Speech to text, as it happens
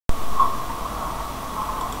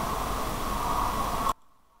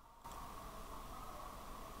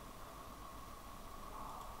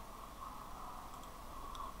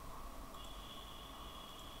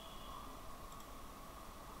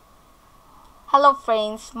Hello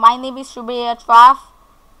friends, my name is Raf.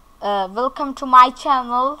 Welcome to my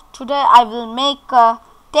channel. Today I will make a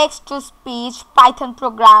text-to-speech Python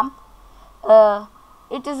program.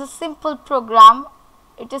 It is a simple program.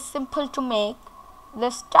 It is simple to make.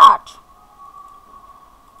 Let's start.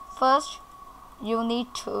 First, you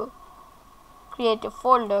need to create a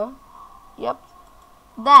folder.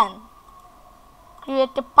 Then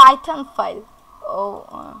create a Python file.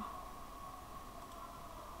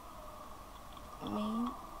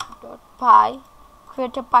 main.py.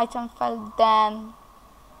 Create a Python file, then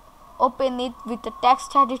open it with a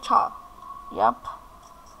text editor.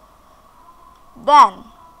 Then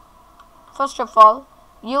first of all,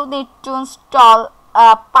 you need to install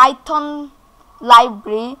a Python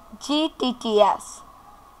library GTTS.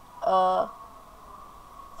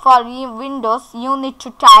 For Windows, you need to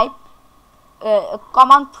type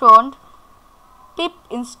command prompt pip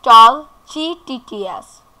install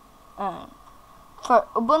GTTS. For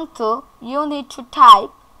Ubuntu, you need to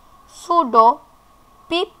type sudo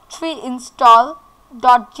pip3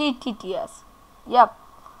 install.gtts.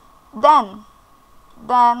 Then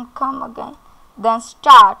come again. Then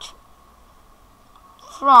start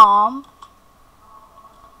from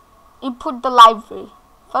input the library.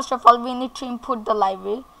 First of all, we need to input the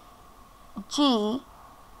library G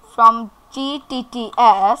from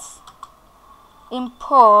GTTS.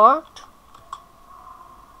 Import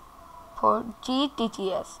for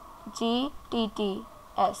GTTS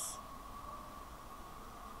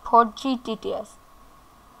for GTTS.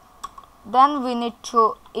 Then we need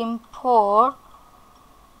to import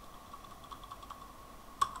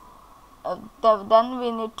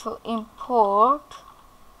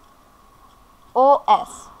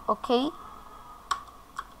OS. Okay,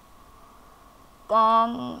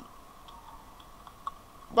 then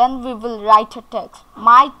we will write a text.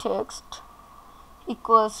 My text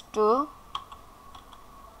equals to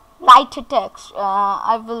write a text.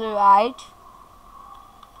 I will write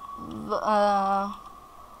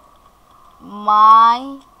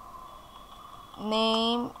my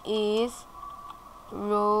name is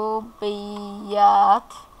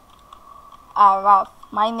Rubaiyat Araf.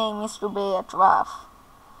 My name is Rubaiyat Araf.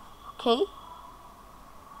 Okay,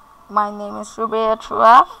 my name is Rubaiyat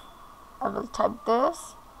Araf. I will type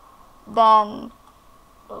this. Then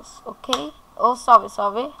okay. Oh,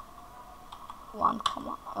 sorry. 1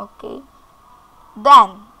 comma. Okay.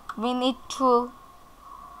 Then we need to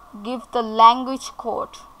give the language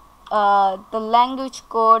code. The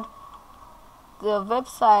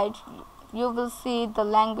website, you will see the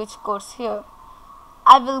language codes here.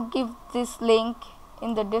 I will give this link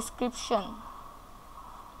in the description.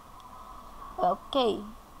 Okay.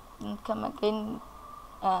 Then come again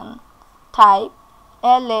and type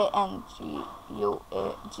language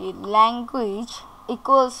language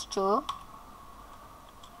equals to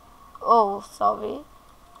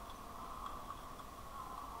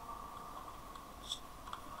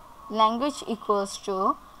language equals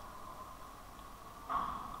to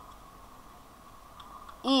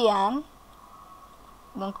en,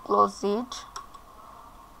 then close it.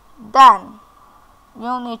 Then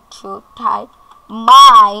you need to type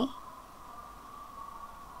my,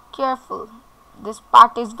 careful, this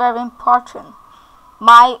part is very important,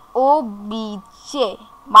 my obj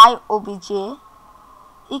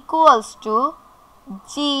equals to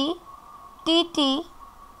GTTS.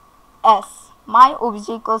 My obj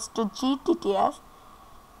equals to GTTS.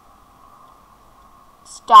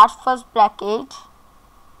 Start first bracket,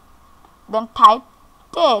 then type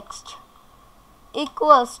text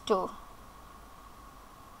equals to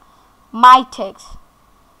my text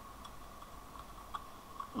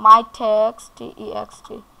text.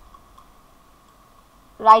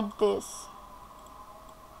 Write this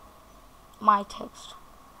my text.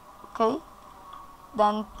 Okay,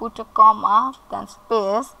 then put a comma, then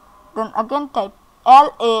space, then again type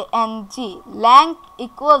lang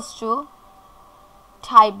equals to,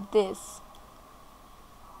 type this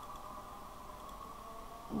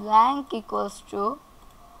lang equals to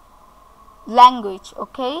language.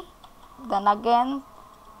 Okay, then again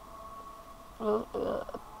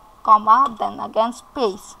comma, then again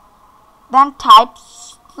space, then type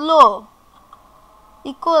slow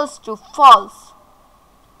equals to false.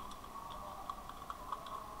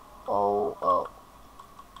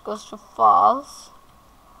 Equals to false.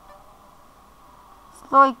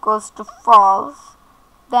 Slow equals to false.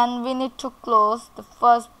 Then we need to close the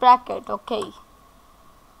first bracket. Okay,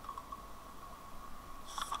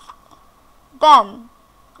 then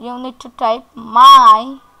you need to type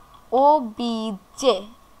my obj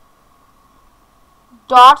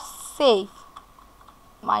dot save.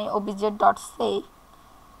 My obj dot save.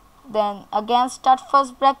 then again start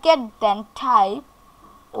first bracket, then type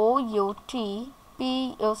OUT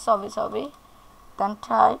P then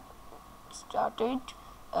type start it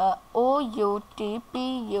OUT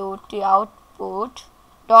PUT output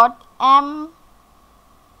dot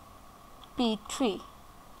MP3,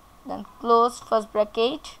 then close first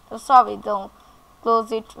bracket, don't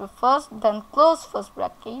close it first, then close first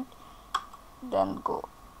bracket, then go.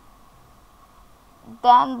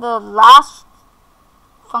 Then the last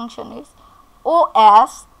function is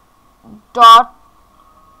os dot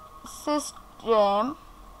system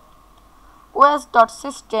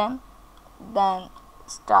then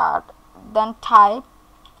start, then type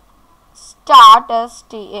start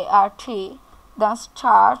START, then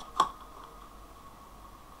start,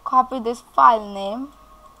 copy this file name,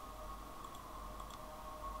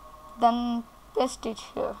 then paste it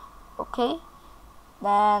here. Okay,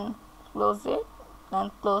 then close it,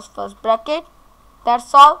 then close first bracket.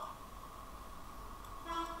 That's all.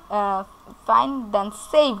 Fine, then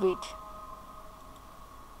save it.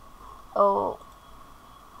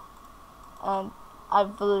 And I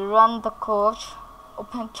will run the code.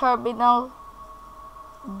 Open terminal,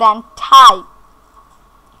 then type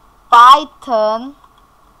Python.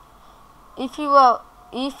 If you are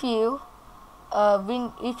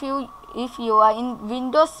in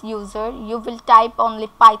Windows user, you will type only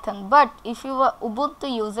Python, but if you are Ubuntu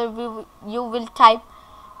user, you will type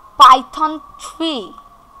Python 3.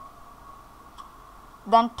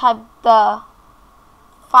 Then type the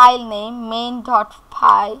file name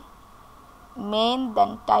main.py, main,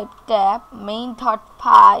 then type tab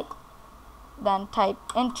main.py, then type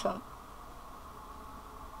enter.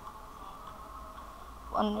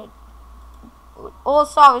 1 minute. Oh,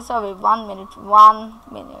 sorry, 1 minute.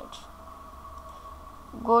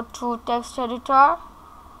 Go to text editor,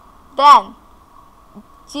 then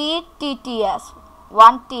GTTS,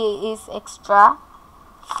 1T is extra,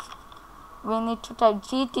 we need to type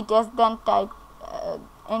GTTS, then type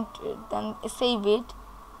enter, then save it,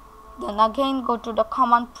 then again go to the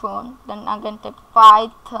command prompt, then again type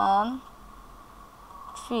Python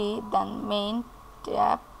 3, then main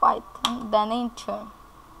tab Python, then enter.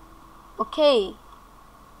 Okay,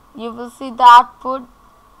 you will see the output.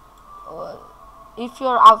 If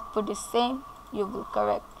your output is same, you will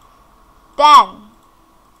correct. Then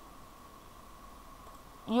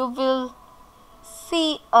you will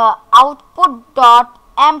see a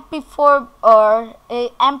output.mp4 or a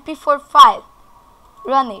mp4 file.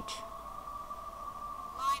 Run it.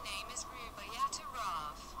 My name is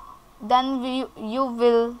Rubayataraf. Then you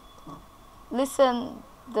will listen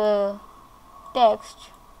the text.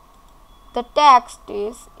 The text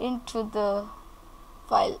is into the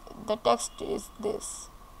file. The text is this.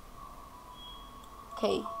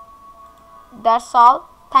 Okay, that's all.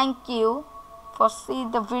 Thank you for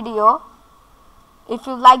seeing the video. If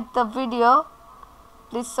you like the video,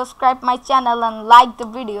 please subscribe my channel and like the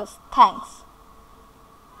videos. Thanks.